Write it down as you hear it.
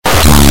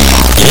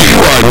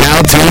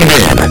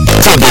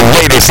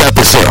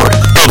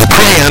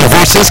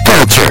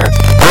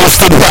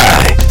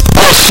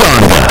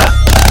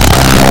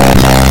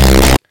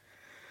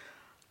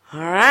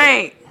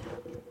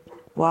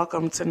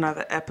Welcome to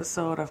another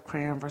episode of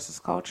Crayon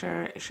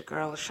vs.Culture. It's your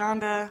girl,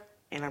 LaShonda,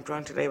 and I'm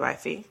joined today by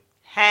Fee.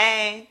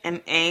 Hey.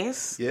 And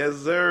Ace. Yes,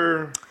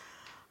 sir.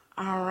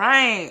 All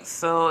right.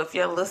 So if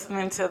you're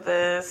listening to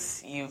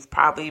this, you've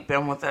probably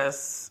been with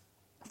us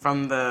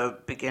from the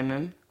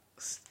beginning,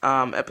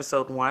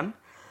 episode 1.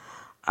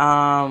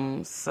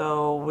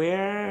 So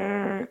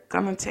we're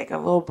going to take a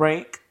little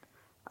break.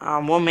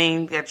 We'll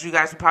mean that you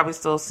guys will probably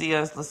still see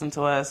us, listen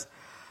to us,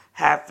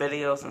 have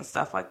videos and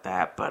stuff like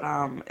that. But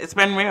it's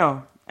been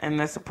real, and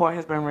the support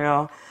has been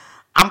real.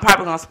 I'm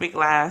probably going to speak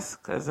last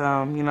because,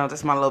 this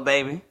is my little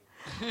baby.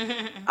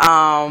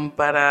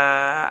 But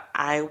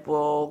I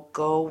will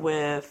go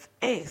with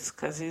Ace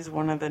because he's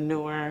one of the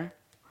newer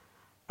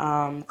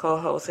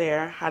co-hosts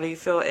here. How do you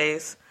feel,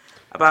 Ace,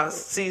 about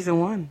season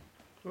 1?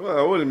 Well,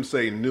 I wouldn't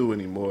say new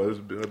anymore.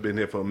 I've been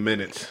here for a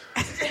minute.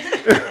 That's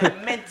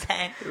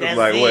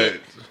like it. what?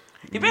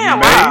 You've been here a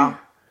while.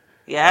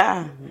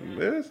 Yeah.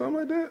 Yeah, something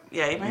like that.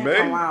 Yeah, you've been here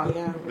for a while,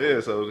 yeah. Yeah,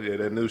 so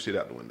that new shit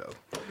out the window.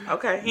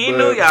 Okay, he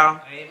knew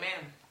y'all.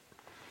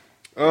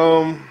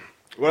 Amen.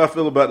 What I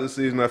feel about this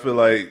season, I feel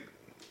like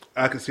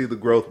I can see the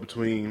growth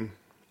between,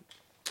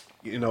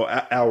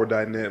 our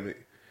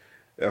dynamic.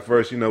 At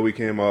first, we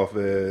came off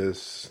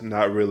as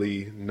not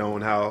really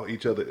knowing how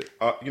each other,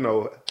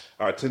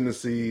 our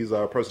tendencies,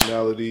 our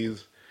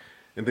personalities,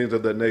 and things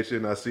of that nature.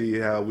 And I see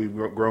how we've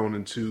grown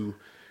into,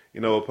 a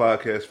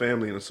podcast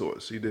family in a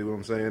sorts. You dig what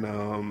I'm saying?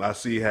 I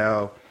see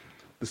how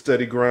the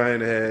steady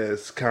grind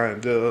has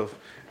kind of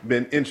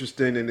been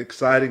interesting and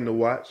exciting to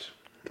watch,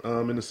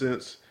 in a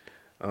sense.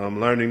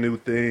 Learning new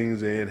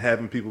things and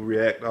having people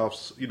react off,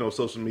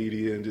 social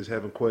media and just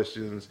having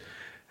questions.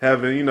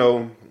 Having,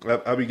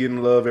 I be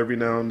getting love every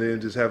now and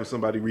then, just having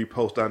somebody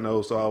repost, I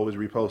know, so I always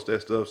repost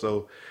that stuff.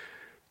 So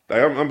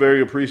I'm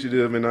very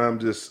appreciative, and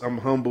I'm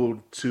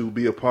humbled to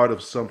be a part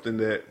of something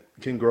that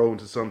can grow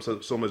into something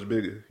so much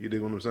bigger. You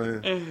dig what I'm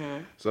saying?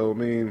 Mm-hmm. So, I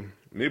mean,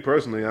 me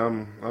personally,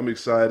 I'm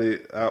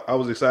excited. I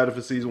was excited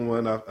for season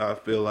 1. I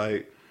feel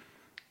like,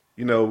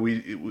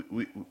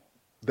 we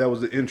that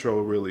was the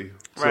intro, really.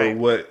 Right. So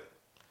what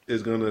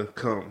is going to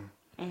come?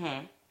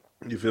 Mm-hmm.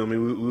 You feel me?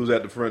 We was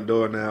at the front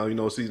door now.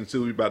 Season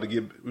 2, we about to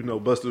get,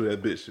 bust through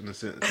that bitch in a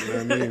sense. You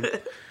know what I mean?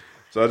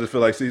 So I just feel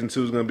like season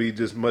 2 is going to be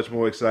just much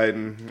more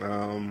exciting.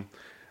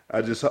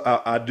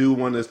 I do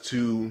want us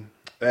to,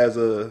 as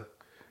a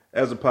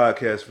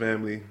podcast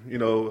family,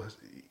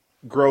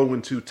 grow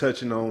into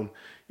touching on,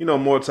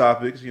 more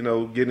topics,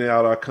 getting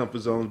out our comfort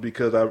zones,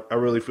 because I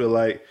really feel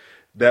like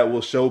that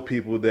will show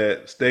people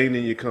that staying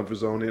in your comfort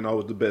zone ain't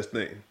always the best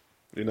thing.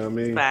 You know what I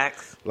mean?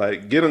 Facts.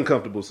 Like, get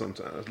uncomfortable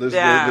sometimes. Let's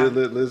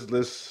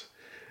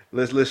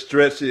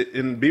stretch it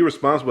and be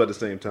responsible at the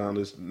same time.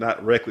 It's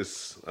not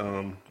reckless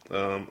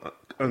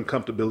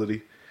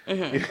uncomfortability.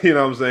 Mm-hmm. You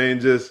know what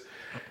I'm saying?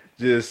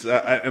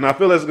 And I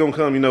feel that's gonna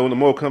come. The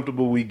more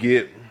comfortable we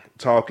get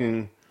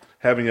talking,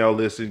 having y'all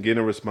listen,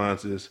 getting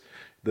responses,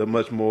 the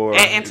much more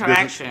and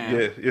interaction.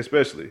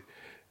 Especially.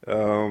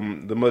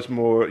 The much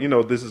more,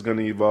 this is going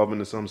to evolve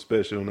into something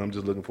special, and I'm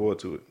just looking forward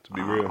to it, to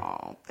be real.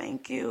 Oh,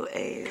 thank you,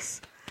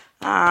 Ace.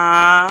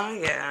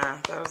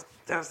 Yeah, that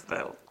was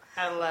dope.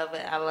 I love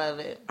it.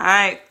 All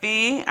right,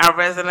 Fee, our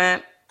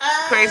resident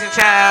crazy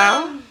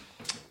child.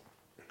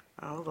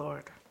 Oh,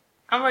 Lord.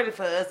 I'm ready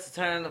for us to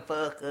turn the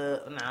fuck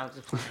up. No, I'm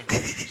just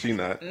playing. She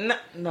not.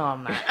 No,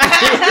 I'm not.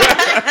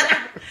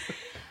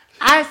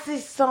 I see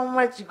so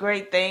much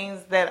great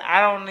things that I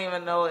don't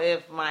even know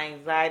if my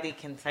anxiety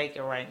can take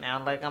it right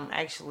now. Like, I'm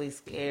actually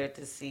scared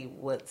to see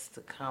what's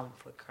to come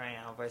for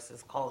Crayon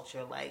versus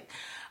Culture. Like,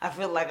 I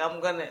feel like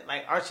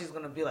Archie's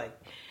gonna be like,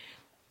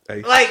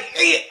 Ace.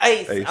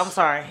 I'm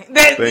sorry.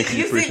 Thank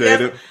you.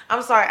 Appreciate it.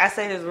 I'm sorry. I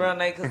say his real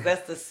name because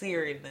that's the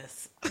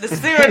seriousness. The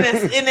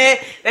seriousness in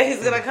it that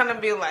he's gonna kind of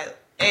be like,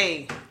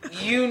 hey,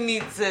 you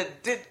need to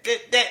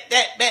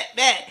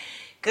that.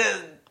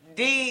 Because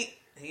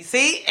you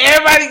see,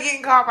 everybody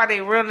getting called by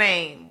their real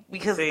name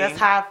because that's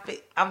how I feel.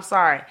 I'm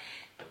sorry.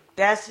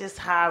 That's just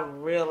how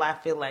real I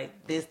feel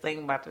like this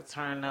thing about to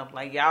turn up.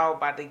 Like, y'all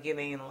about to get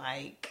in,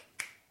 like,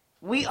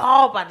 we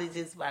all about to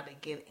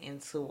get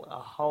into a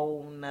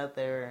whole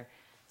nother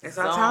It's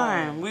zone. our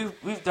time.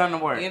 We've done the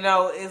work.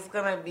 It's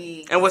going to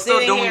be... And we're still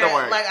doing here, the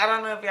work. Like, I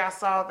don't know if y'all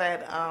saw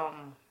that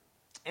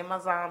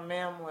Amazon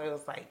meme where it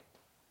was like,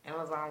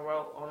 Amazon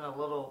wrote on a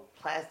little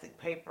plastic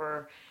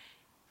paper...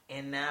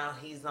 And now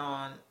he's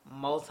on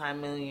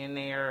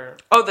multi-millionaire.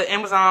 Oh, the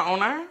Amazon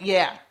owner?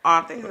 Yeah.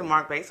 I think it's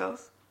Mark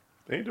Bezos.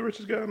 Ain't the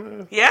richest guy on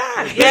earth?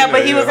 Yeah. Yeah,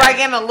 but he was like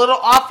in a little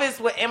office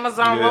with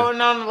Amazon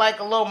writing on like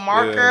a little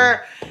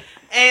marker. Yeah.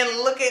 And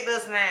look at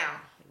us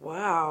now.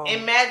 Wow.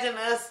 Imagine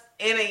us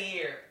in a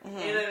year, in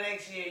the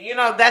next year.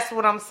 That's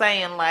what I'm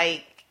saying.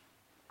 Like,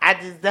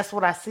 that's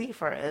what I see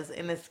for us.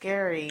 And it's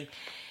scary.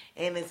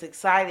 And it's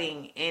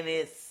exciting. And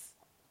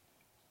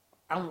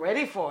I'm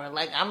ready for it.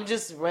 Like, I'm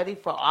just ready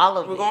for all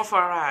of it. We're going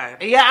for a ride.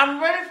 Yeah,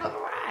 I'm ready for the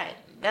ride.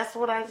 That's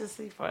what I just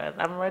see for us.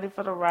 I'm ready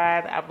for the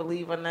ride. I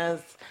believe in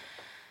us.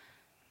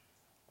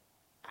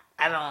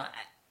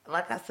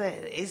 Like I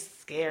said, it's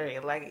scary.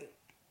 Like,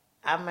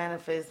 I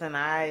manifest and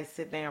I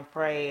sit there and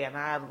pray and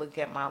I look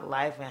at my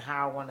life and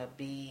how I want to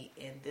be.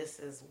 And this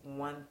is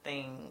one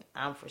thing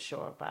I'm for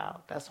sure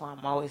about. That's why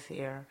I'm always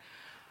here.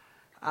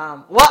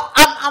 Well,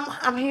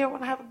 I'm here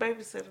when I have a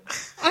babysitter,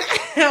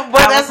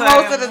 but that's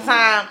most of the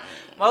time.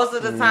 Most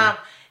of the time,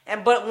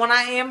 but when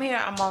I am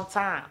here, I'm on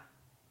time.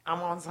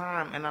 I'm on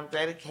time and I'm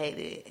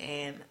dedicated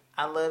and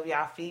I love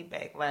y'all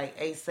feedback. Like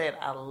Ace said,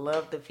 I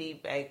love the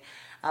feedback.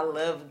 I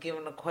love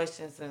giving the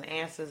questions and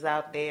answers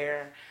out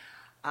there.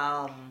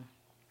 I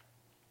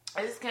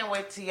just can't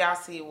wait till y'all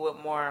see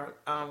what more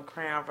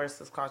Crayon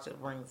versus Culture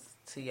brings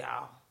to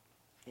y'all.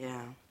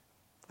 Yeah,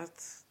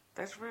 that's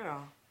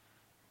real.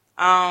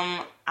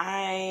 I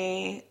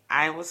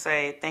would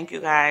say thank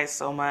you guys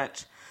so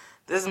much.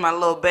 This is my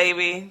little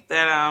baby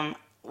that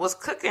was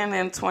cooking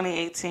in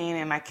 2018,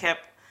 and I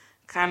kept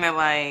kind of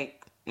like,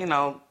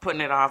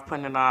 putting it off,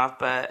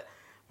 but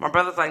my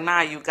brother's like,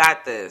 nah, you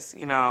got this,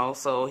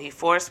 so he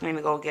forced me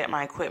to go get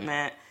my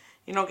equipment,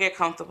 get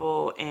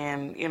comfortable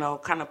and,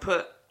 kind of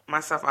put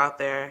myself out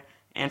there,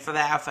 and for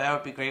that I'll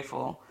forever be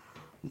grateful.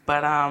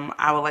 But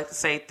I would like to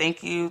say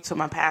thank you to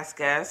my past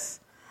guests,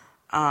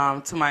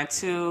 to my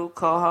two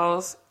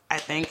co-hosts. I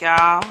thank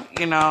y'all,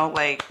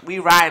 we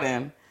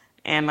riding,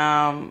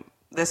 and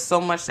there's so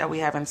much that we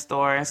have in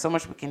store and so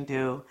much we can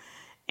do,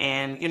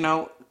 and,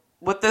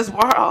 with this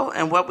world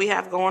and what we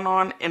have going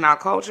on in our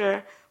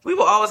culture, we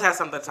will always have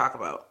something to talk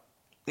about,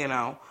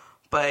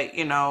 But,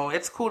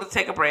 it's cool to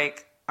take a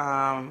break.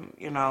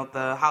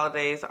 The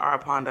holidays are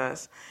upon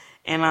us.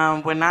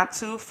 And we're not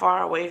too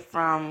far away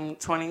from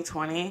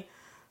 2020.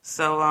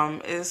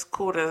 So it's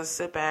cool to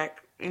sit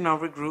back,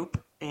 regroup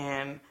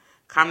and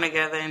come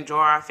together, enjoy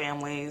our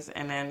families,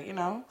 and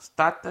then,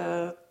 start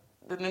the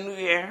new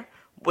year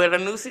with a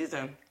new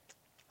season.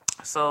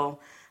 So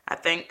I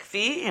thank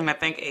Fee and I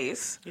thank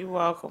Ace. You're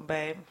welcome,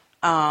 babe.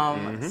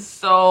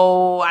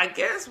 So I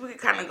guess we could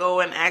kind of go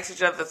and ask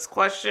each other's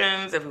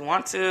questions if we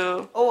want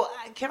to. Oh,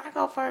 can I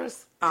go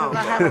first? Because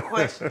I have a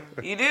question.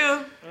 You do?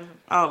 Mm-hmm.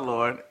 Oh,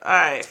 Lord. All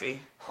right, Fee.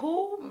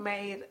 Who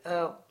made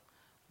up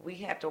we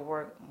had to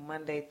work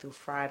Monday through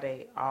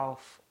Friday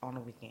off on the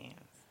weekends?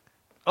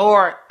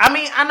 Or,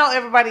 I know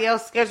everybody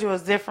else's schedule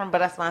is different, but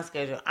that's my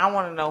schedule. I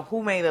want to know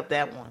who made up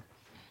that one.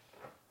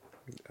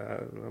 I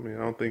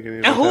don't think any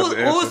of us have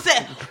the who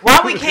said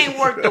why we can't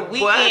work the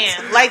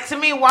weekend? Like, to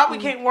me, why we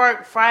can't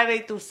work Friday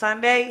through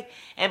Sunday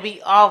and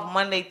be off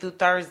Monday through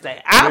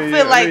Thursday? I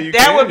feel like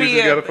that would be.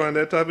 You got to find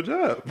that type of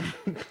job.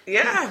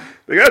 Yeah,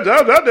 they got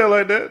jobs out there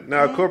like that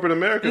now. Corporate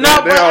America,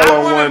 no, they but all I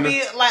on want one. to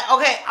be like,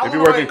 okay, if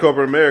you work in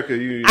corporate America,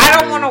 I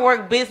don't want to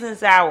work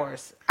business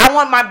hours. I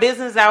want my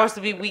business hours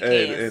to be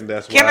weekends. And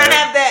that's why Can I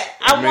have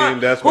that?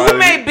 That's who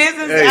made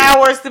business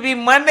hours to be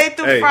Monday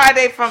through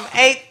Friday from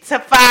 8 to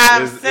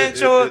 5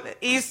 Central,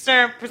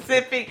 Eastern,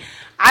 Pacific?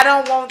 I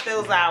don't want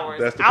those hours.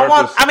 That's the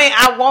purpose.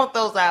 I want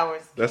those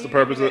hours. That's the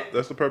purpose.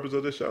 That's the purpose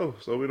of the show.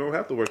 So we don't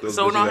have to work those.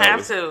 So we don't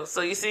hours. have to. So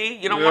you see,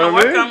 you don't want to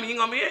work them. You're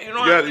gonna be. You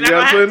got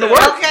to put in the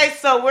work. Okay,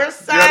 so we're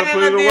signing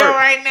a deal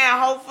right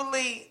now.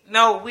 Hopefully,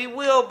 no, we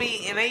will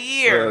be in a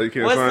year. Well, you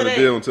can't sign a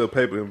deal until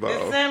paper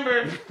involved.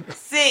 December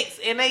 6th.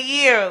 In a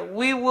year,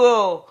 we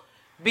will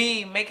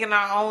be making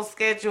our own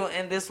schedule,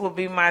 and this will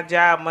be my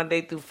job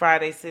Monday through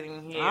Friday,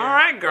 sitting here. All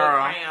right,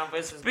 girl.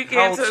 Speaking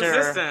into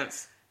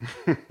existence.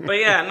 But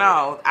yeah,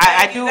 no,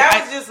 I do.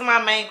 That was just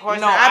my main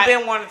question. I've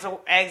been wanting to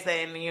ask that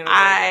in the universe.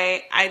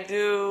 I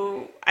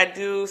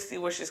do see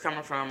where she's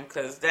coming from,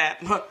 because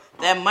that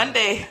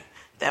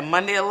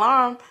Monday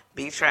alarm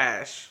be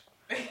trash.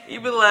 You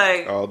be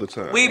like all the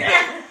time. You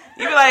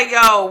be like,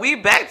 yo, we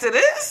back to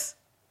this?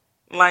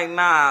 Like,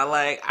 nah.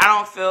 Like, I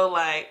don't feel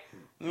like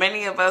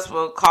many of us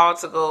were called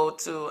to go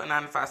to a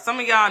 9 to 5. Some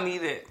of y'all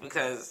need it,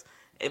 because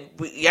y'all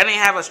didn't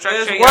have a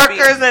structure. There's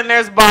workers and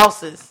there's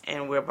bosses,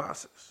 and we're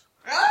bosses.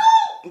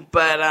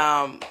 But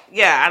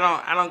yeah,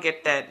 I don't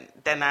get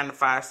that 9 to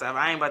 5 stuff.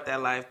 I ain't about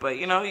that life. But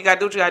you gotta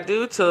do what you gotta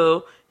do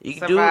till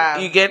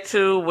you get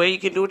to where you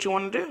can do what you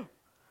want to do.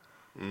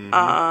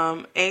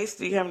 Mm-hmm. Ace,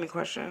 do you have any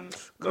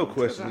questions? No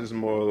questions. This is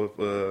more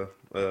of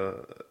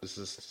this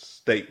is a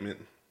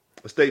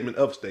statement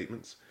of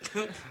statements.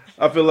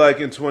 I feel like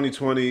in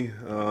 2020,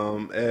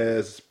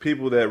 as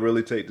people that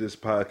really take this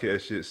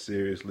podcast shit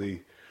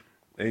seriously,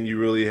 and you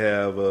really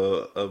have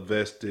a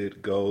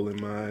vested goal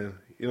in mind.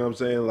 You know what I'm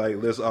saying?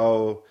 Like, let's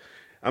all.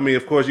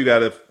 Of course, you got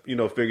to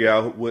figure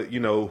out what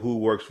who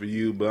works for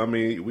you. But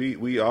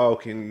we all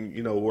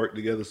can work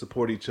together,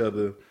 support each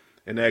other,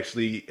 and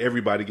actually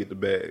everybody get the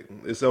bag.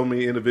 There's so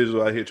many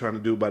individuals out here trying to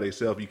do it by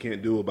themselves. You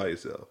can't do it by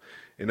yourself,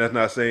 and that's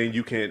not saying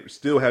you can't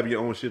still have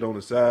your own shit on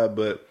the side.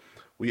 But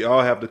we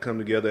all have to come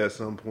together at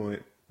some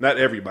point. Not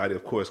everybody,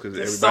 of course, because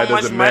everybody so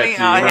doesn't match you. You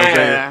know what I'm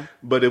saying?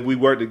 But if we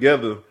work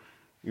together.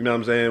 You know what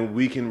I'm saying?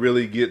 We can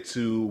really get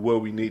to where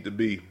we need to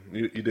be.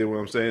 You did what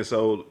I'm saying?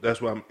 So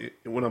that's what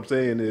I'm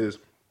saying is,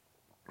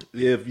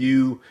 if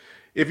you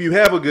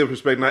have a good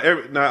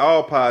perspective, not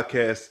all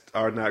podcasts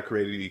are not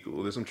created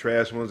equal. There's some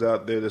trash ones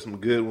out there. There's some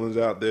good ones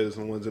out there. There's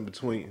some ones in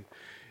between.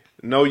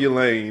 Know your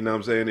lane. You know what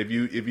I'm saying? If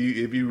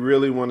you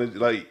really want to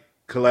like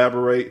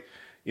collaborate,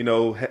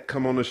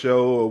 come on the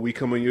show, or we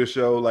come on your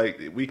show.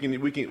 Like we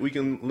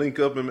can link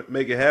up and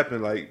make it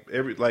happen. Like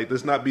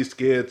let's not be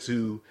scared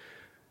to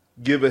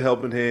give a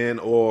helping hand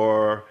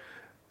or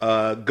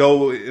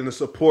go and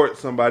support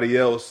somebody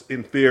else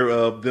in fear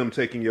of them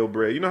taking your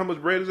bread. You know how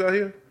much bread is out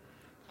here?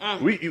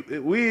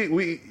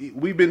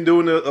 We've been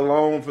doing it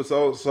alone for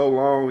so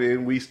long,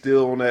 and we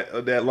still on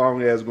that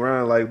long ass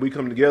grind. Like we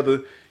come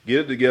together,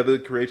 get it together,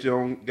 create your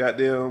own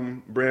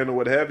goddamn brand or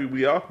what have you.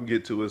 We all can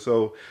get to it.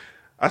 So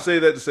I say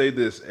that to say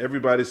this: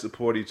 everybody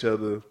support each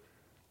other.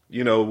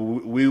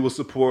 We will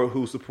support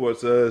who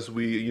supports us.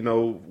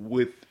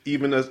 With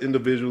even us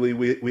individually,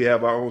 we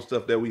have our own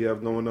stuff that we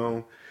have going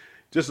on.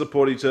 Just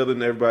support each other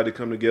and everybody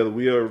come together.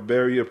 We are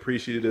very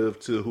appreciative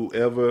to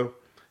whoever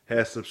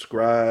has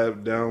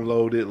subscribed,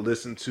 downloaded,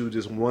 listened to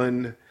just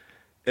one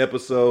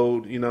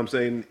episode. You know what I'm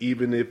saying?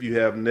 Even if you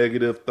have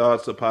negative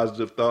thoughts or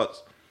positive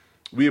thoughts,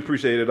 we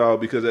appreciate it all,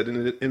 because at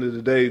the end of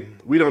the day,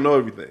 we don't know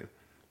everything.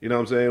 You know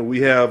what I'm saying?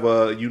 We have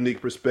a unique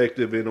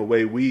perspective in a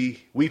way we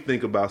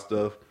think about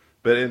stuff,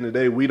 but at the end of the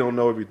day, we don't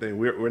know everything.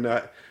 We're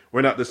not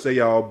to say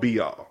all be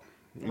all.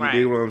 You Right.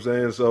 get what I'm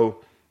saying?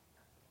 So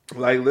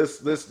like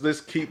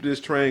let's keep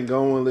this train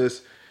going.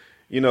 Let's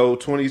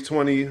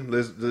 2020.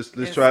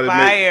 Let's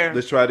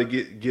try to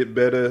get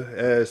better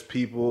as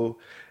people,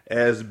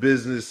 as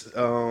business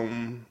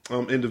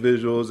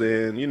individuals,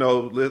 and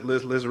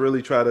let's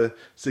really try to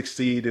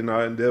succeed in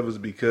our endeavors,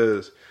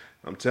 because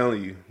I'm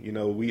telling you,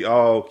 we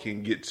all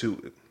can get to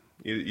it.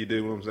 You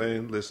dig what I'm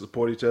saying? Let's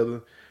support each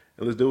other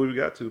and let's do what we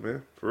got to,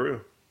 man. For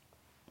real.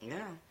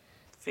 Yeah.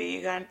 Fee,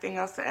 you got anything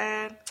else to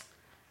add?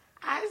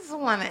 I just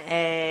want to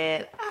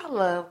add, I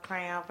love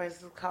Crayon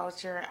vs.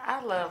 Culture.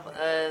 I love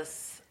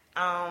us.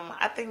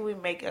 I think we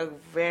make a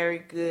very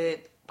good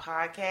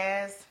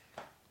podcast.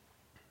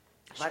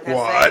 Like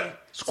I say,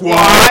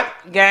 Squad.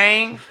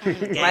 gang,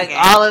 gang.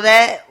 all of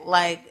that.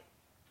 Like,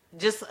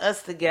 just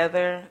us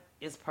together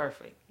is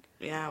perfect.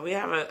 Yeah, we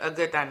have a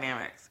good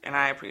dynamics, and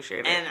I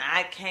appreciate it. And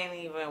I can't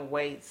even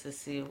wait to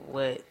see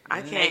what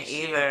I can't next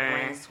year either.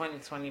 brings,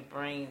 2020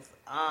 brings.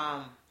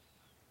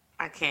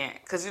 I can't,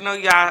 because y'all,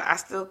 I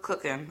still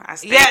cooking. I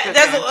still Yeah, cooking.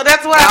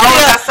 that's what I I always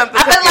feel. got something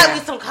I feel cooking. like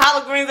with some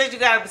collard greens that you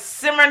gotta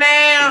simmer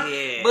down.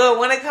 Yeah. But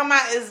when it come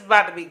out, it's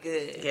about to be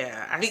good.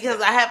 Yeah, because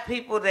I have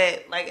people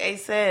that, like A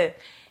said,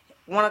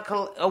 want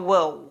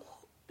to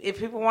if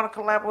people want to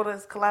collab with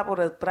us, collab with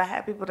us. But I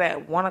have people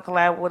that want to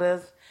collab with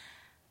us.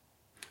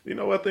 You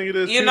know what I think it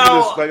is? You People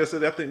know, just, like I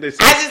said, I think they're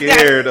so I just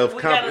scared gotta- of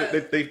we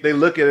competition. They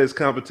look at it as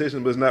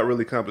competition, but it's not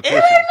really It competition.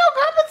 ain't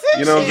no competition.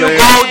 You know what I'm You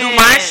saying? go do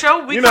my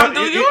show, we come do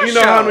your you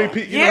know show. how many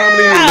people, Yeah. how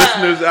many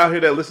listeners out here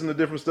that listen to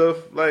different stuff?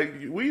 Like,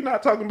 we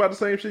not talking about the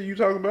same shit you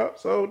talking about.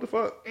 So the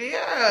fuck.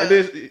 Yeah. And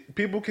then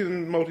people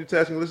can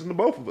multitask and listen to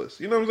both of us.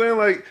 You know what I'm saying?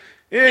 Like,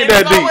 it ain't And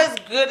that it's deep. always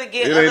good to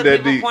get It other ain't that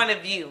people's deep. point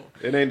of view.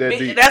 It ain't that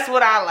deep. That's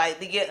what I like,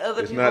 to get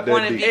other It's people's not that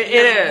point of deep. view.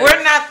 It is.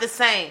 We're not the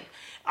same.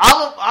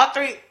 All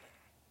three.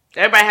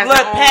 Everybody has Look,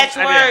 their own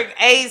Patchwork, idea.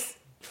 Ace,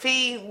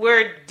 Fee,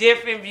 we're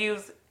different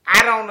views.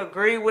 I don't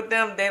agree with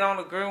them. They don't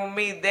agree with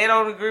me. They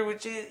don't agree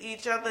with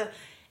each other.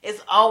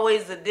 It's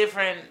always a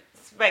different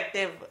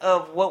perspective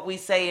of what we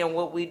say and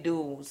what we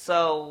do.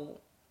 So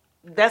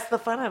that's the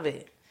fun of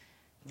it.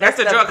 That's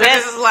the joke. 'Cause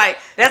this is like,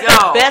 That's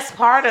yo, the best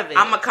part of it.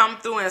 I'm gonna come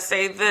through and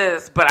say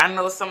this, but I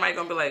know somebody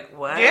gonna be like,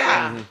 "What?"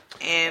 Yeah.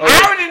 And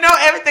I already know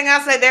everything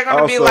I say. They're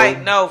gonna be Also-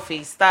 like, "No,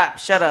 Fee, stop,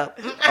 shut up."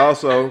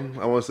 Also,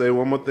 I want to say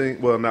one more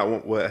thing. Well, not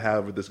one,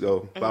 however this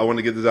goes, but I want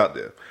to get this out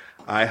there.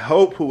 I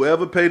hope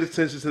whoever paid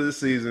attention to this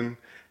season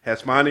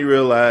has finally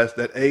realized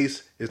that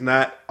Ace is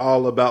not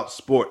all about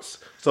sports.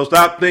 So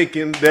stop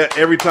thinking that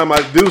every time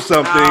I do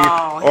something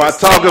No, or I he's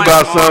so talk much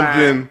about more.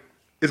 something,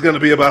 it's going to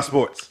be about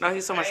sports. no,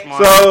 he's so much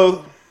more.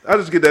 So I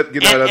just get that out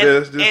there.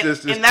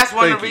 And that's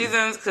one of the thank you.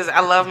 reasons, because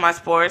I love my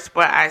sports,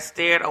 but I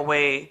steered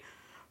away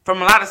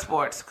from a lot of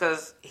sports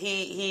because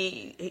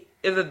he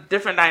is a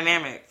different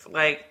dynamic.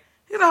 Like,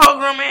 he's a whole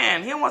grown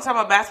man. He don't want to talk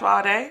about basketball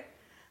all day.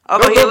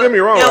 Don't get me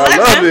wrong, I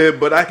love it,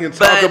 but I can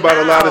talk But about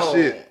a lot of no.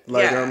 shit.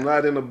 Like, Yeah. I'm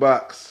not in a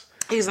box.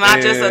 He's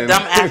not just a And-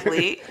 dumb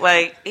athlete.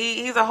 Like,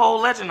 he's a whole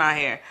legend out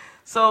here.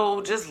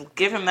 So just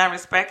give him that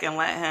respect and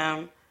let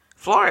him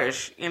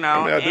flourish, you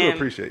know. I mean, I do and,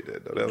 appreciate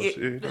that, though. That was,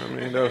 you know what I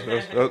mean,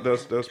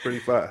 that was pretty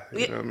fire.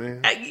 You know what I mean?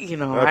 I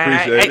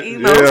appreciate it. you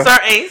know, Yeah. Sir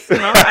Ace, you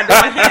know, I do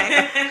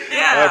my thing.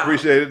 Yeah. I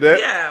appreciated that.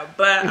 Yeah,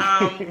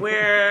 but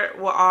we're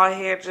all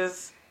here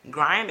just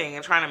grinding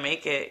and trying to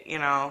make it, you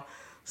know.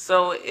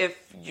 So if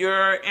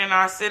you're in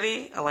our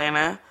city,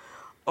 Atlanta,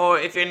 or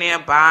if you're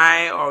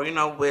nearby, or you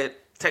know, with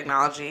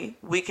technology,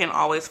 we can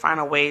always find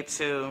a way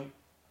to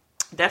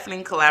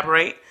definitely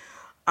collaborate.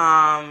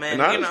 And you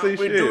know, honestly,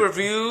 we shit. do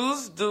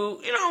reviews,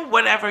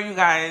 whatever you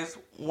guys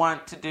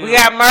want to do. We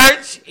got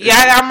merch. Y'all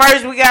got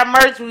merch. We got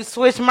merch. We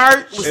switch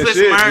merch. We And switch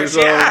shit, merch, just,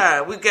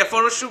 yeah. We get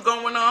photo shoot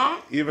going on.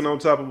 Even on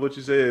top of what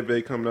you said, if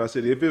they come to our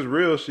city, if it's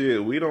real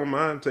shit, we don't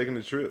mind taking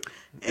the trip.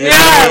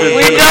 Yeah,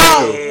 we don't.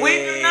 don't. We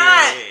do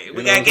not. We You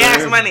know got what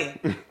gas I'm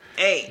money.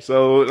 Hey.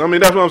 So, I mean,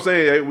 that's what I'm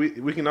saying. Hey,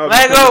 we can all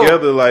Let just come go.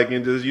 together, like,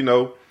 and just,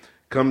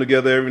 come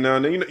together every now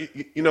and then.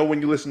 You know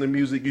when you listen to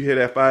music, you hear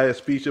that fire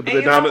feature, but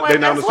they're not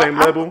on the same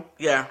level.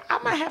 Yeah, I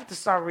might have to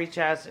start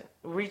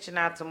reaching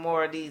out to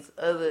more of these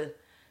other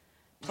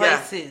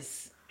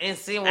places and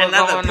seeing what's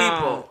going other people.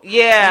 On.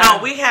 Yeah, no,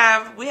 we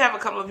have a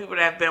couple of people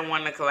that have been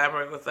wanting to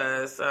collaborate with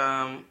us.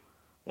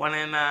 One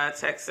in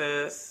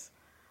Texas,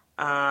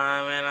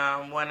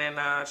 and one in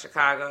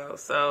Chicago.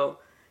 So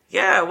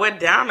yeah, we're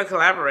down to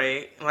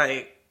collaborate.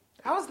 Like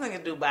I was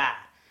thinking Dubai.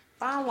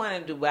 Find one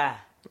in Dubai.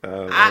 I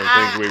don't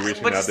think we're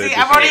reaching out there.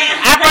 I've already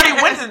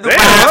went to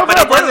Dubai, but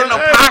it wasn't no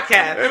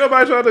podcast. Ain't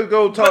nobody trying to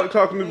go talk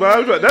to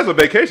Dubai. That's a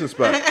vacation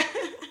spot.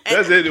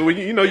 That's it. When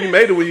you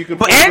made it when you could.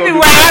 But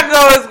anywhere I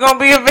go, it's gonna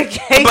be a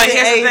vacation. But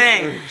here's the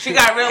thing: she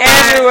got real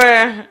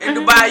everywhere in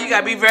Dubai. You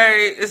gotta be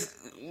very.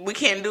 We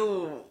can't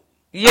do.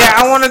 Yeah,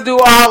 I want to do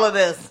all of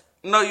this.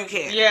 No, you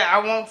can't. Yeah, I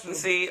want to.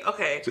 See,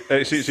 okay.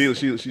 She's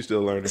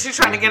still learning. She's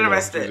trying to get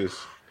arrested.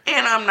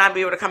 And I'm not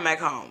be able to come back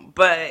home.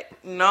 But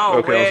no,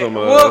 we'll go live.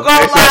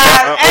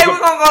 Hey, we're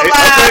going to go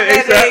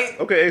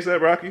live. Okay,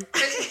 ASAP Rocky.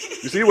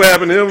 You see what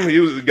happened to him?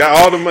 He got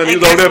all the money. He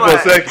was over there for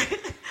a second.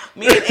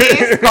 Me and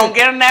Ace going to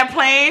get on that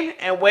plane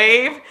and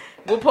wave.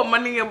 We'll put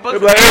money in your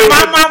book. Like, hey,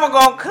 my mama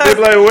going to cuss. Like,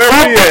 where we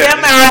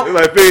at?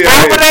 Like,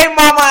 hey,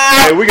 mama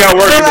out. Hey, we got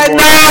work in the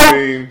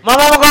morning. My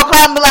mama going to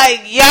come and be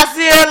like, y'all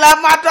see her like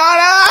my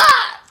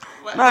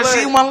daughter? No,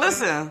 she won't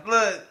listen.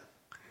 Look.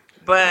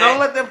 But don't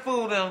let them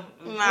fool them.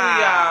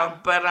 Nah,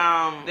 but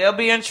they'll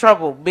be in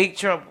trouble, big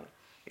trouble.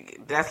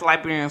 That's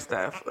Liberian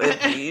stuff.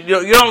 You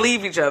don't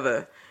leave each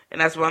other, and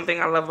that's one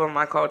thing I love about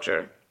my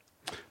culture.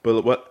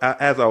 But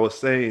as I was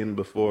saying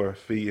before,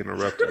 Fee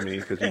interrupted me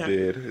because you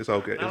did. It's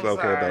okay. It's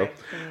okay though.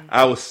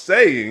 I was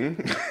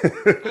saying,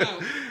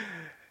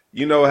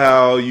 you know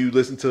how you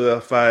listen to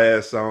a fire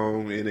ass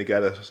song and it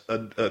got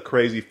a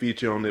crazy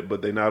feature on it,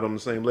 but they're not on the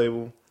same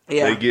label.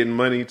 Yeah. They getting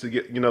money to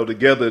get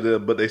together,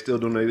 but they still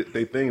doing their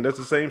thing. That's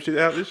the same shit.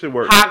 How this shit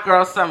work? Hot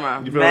Girl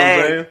Summer. You feel what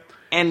I'm saying?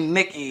 And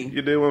Nikki.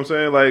 You dig what I'm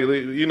saying? Like,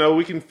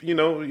 we can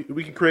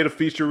create a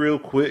feature real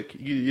quick.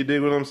 You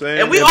dig what I'm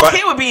saying? And we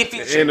okay with being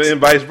featured. And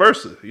vice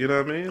versa. You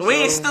know what I mean? We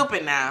ain't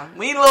stupid now.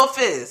 We ain't little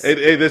fizz.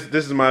 Hey, this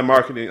is my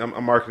marketing.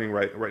 I'm marketing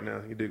right now.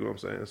 You dig what I'm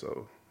saying?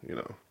 So,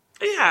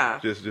 Yeah.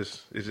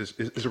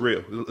 It's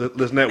real.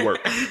 Let's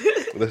network.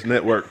 Let's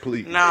network,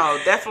 please. No,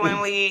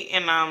 definitely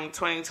in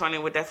 2020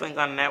 we're definitely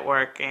gonna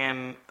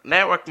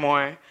network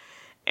more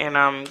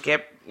and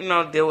get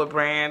deal with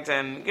brands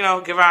and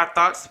give our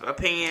thoughts,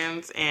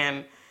 opinions,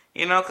 and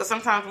because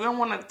sometimes we don't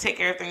want to take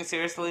everything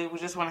seriously. We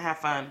just want to have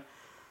fun.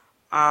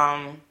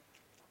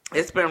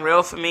 It's been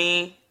real for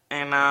me,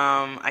 and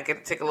I get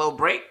to take a little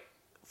break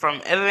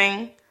from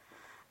editing.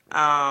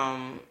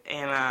 Because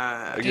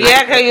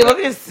you're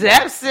looking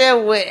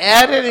sepsis with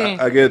editing.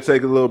 I get to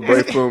take a little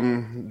break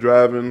from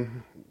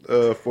driving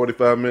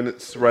 45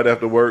 minutes right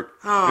after work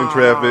in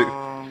traffic.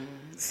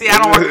 See, I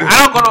don't go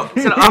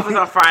to the office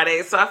on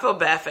Fridays, so I feel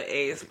bad for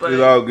Ace. But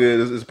it's all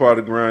good. It's part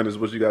of the grind. Is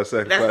what you got to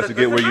sacrifice to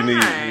get where you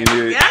need.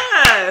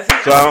 Yes.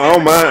 So I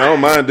don't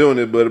mind doing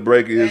it, but a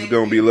break is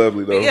gonna be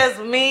lovely though. Because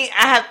me,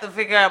 I have to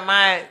figure out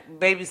my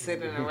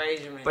babysitting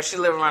arrangement. But she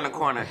lives around the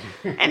corner.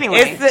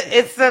 Anyway,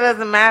 it still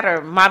doesn't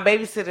matter. My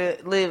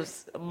babysitter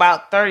lives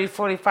about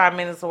 30-45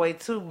 minutes away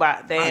too.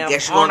 By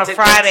on a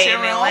Friday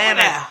in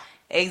Atlanta.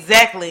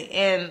 Exactly,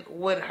 and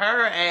with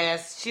her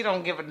ass, she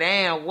don't give a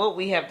damn what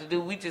we have to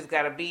do. We just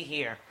gotta be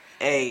here.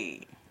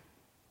 Hey,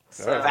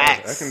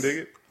 facts. I can dig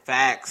it.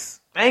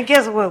 Facts. And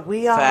guess what?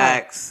 We are.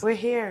 Facts. We're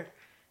here.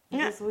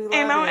 Yeah,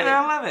 and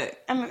I love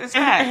it. I mean, it's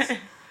facts.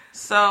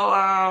 So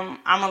I'm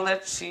gonna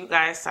let you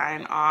guys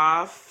sign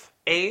off.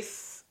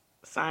 Ace,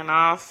 sign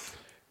off.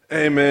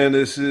 Hey man,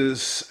 this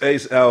is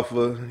Ace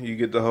Alpha. You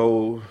get the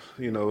whole,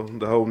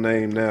 the whole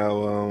name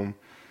now.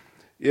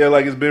 Yeah,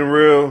 like it's been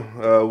real.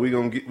 We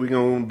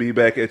gonna be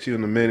back at you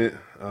in a minute.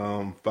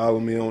 Follow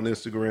me on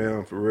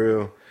Instagram for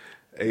real.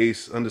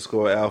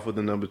 Ace_Alpha,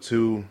 the number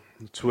 2.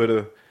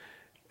 Twitter,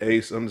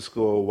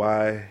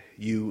 Ace_YUNG,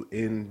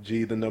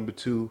 the number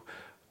 2.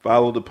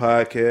 Follow the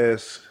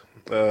podcast.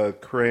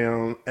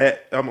 Crayon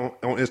I'm on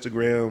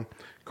Instagram.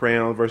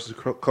 Crayon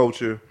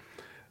vs.Culture.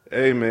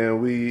 Hey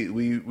man, we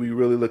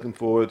really looking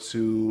forward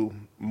to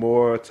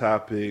more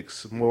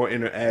topics, more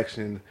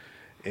interaction.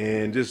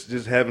 And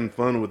just having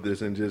fun with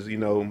this, and just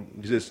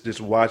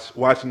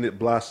watching it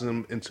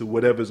blossom into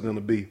whatever it's gonna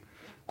be.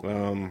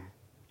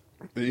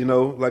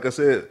 Like I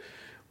said,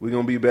 we're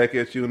gonna be back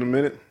at you in a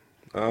minute.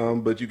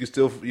 But you can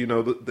still,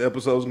 the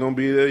episode's gonna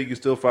be there. You can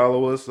still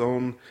follow us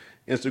on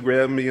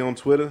Instagram, me on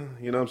Twitter.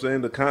 You know what I'm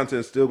saying? The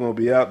content's still gonna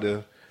be out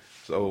there.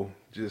 So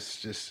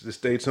just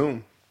stay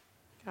tuned.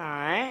 All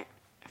right,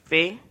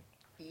 Fee.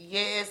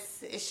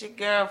 Yes, it's your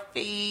girl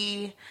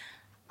Fee.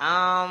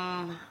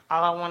 All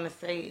I want to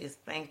say is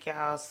thank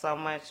y'all so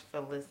much for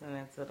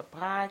listening to the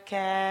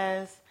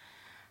podcast.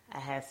 I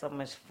had so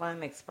much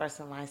fun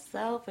expressing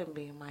myself and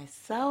being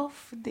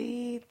myself,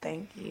 D.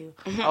 Thank you.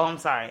 Oh, I'm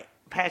sorry.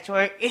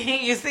 Patchwork.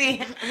 You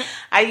see,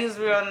 I use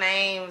real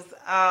names.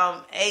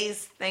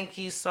 Ace, thank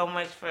you so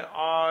much for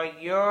all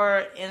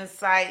your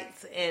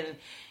insights and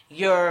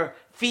your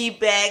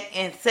feedback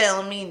and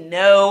telling me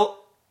no,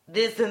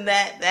 this and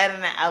that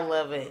and that. I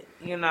love it.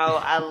 You know,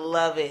 I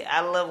love it.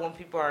 I love when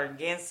people are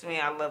against me.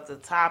 I love the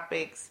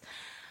topics.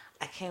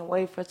 I can't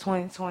wait for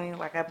 2020,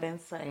 like I've been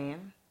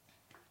saying.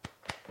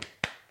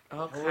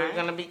 Okay. We're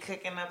going to be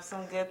cooking up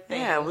some good things.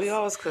 Yeah, we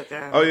always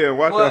cooking. Oh yeah,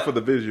 watch out for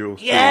the visuals.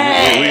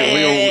 Yes,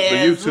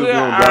 the YouTube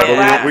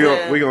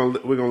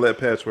we're gonna let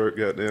Patchwork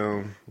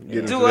goddamn get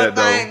into that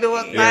though. Do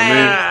a thing.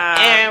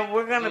 And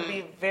we're gonna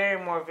be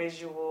very more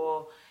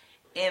visual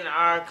in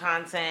our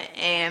content,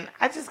 and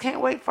I just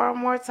can't wait for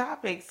more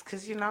topics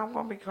because you know I'm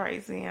gonna be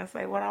crazy and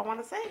say what I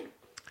want to say.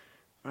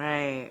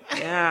 Right.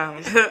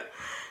 Yeah.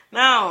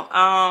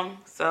 No.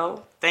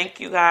 So thank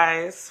you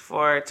guys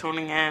for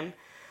tuning in,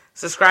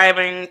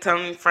 subscribing,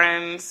 telling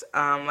friends.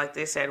 Like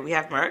they said, we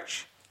have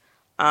merch.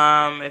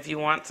 If you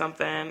want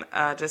something,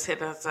 just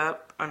hit us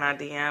up on our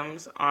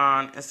DMs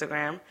on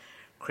Instagram,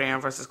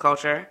 Crayon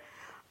vs.Culture.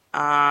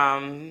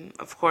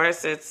 Of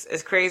course,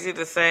 it's crazy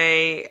to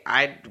say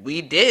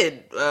we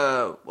did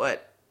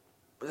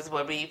this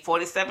would be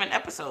 47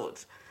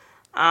 episodes.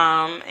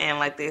 And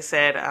like they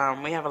said,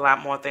 we have a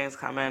lot more things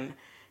coming,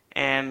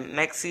 and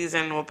next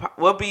season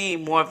will be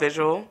more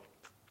visual,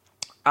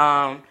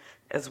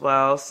 as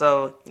well,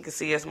 so you can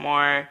see us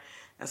more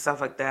and stuff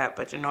like that.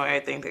 But you know,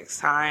 everything takes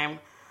time.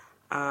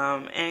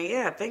 And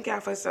yeah, thank y'all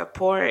for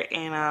support,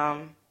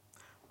 and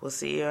we'll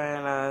see you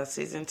in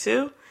season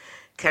 2.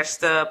 Catch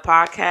the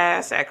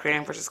podcast at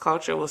Crayon vs.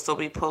 Culture. We'll still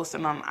be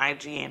posting on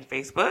IG and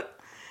Facebook.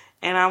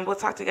 And we'll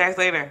talk to you guys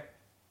later.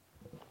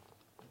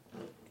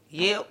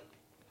 Yep.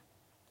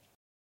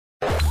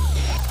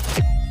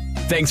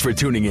 Thanks for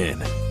tuning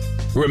in.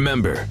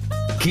 Remember,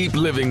 keep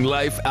living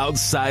life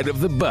outside of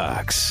the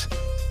box.